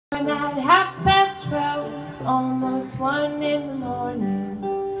almost 1 in the morning.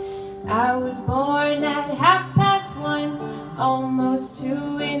 I was born at 1:30, almost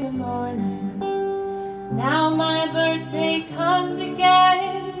 2 in the morning. Now my birthday comes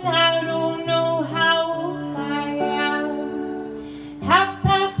again, I don't know how old I am.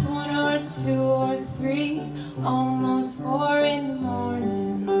 1:30 or 2 or 3, almost 4 in the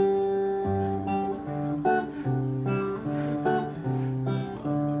morning.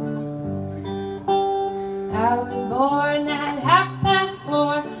 I was born at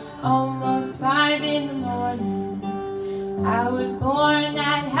 4:30, almost 5 in the morning. I was born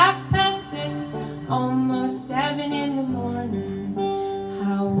at 6:30, almost 7 in the morning.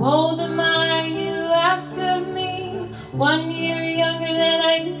 How old am I, you ask of me? 1 year younger than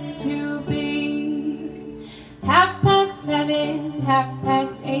I used to be. 7:30,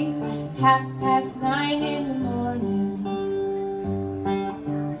 8:30, 9:30 in the morning.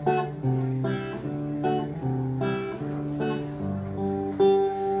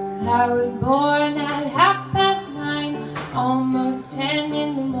 I was born at 9:30, almost 10 in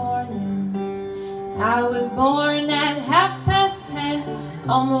the morning. I was born at 10:30,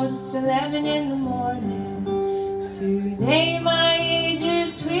 almost 11 in the morning. Today my age is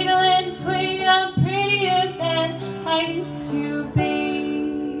tweedle and twig, I'm prettier than I used to be.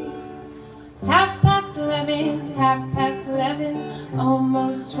 11:30, 11:30,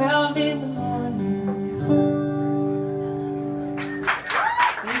 almost 12 in the morning.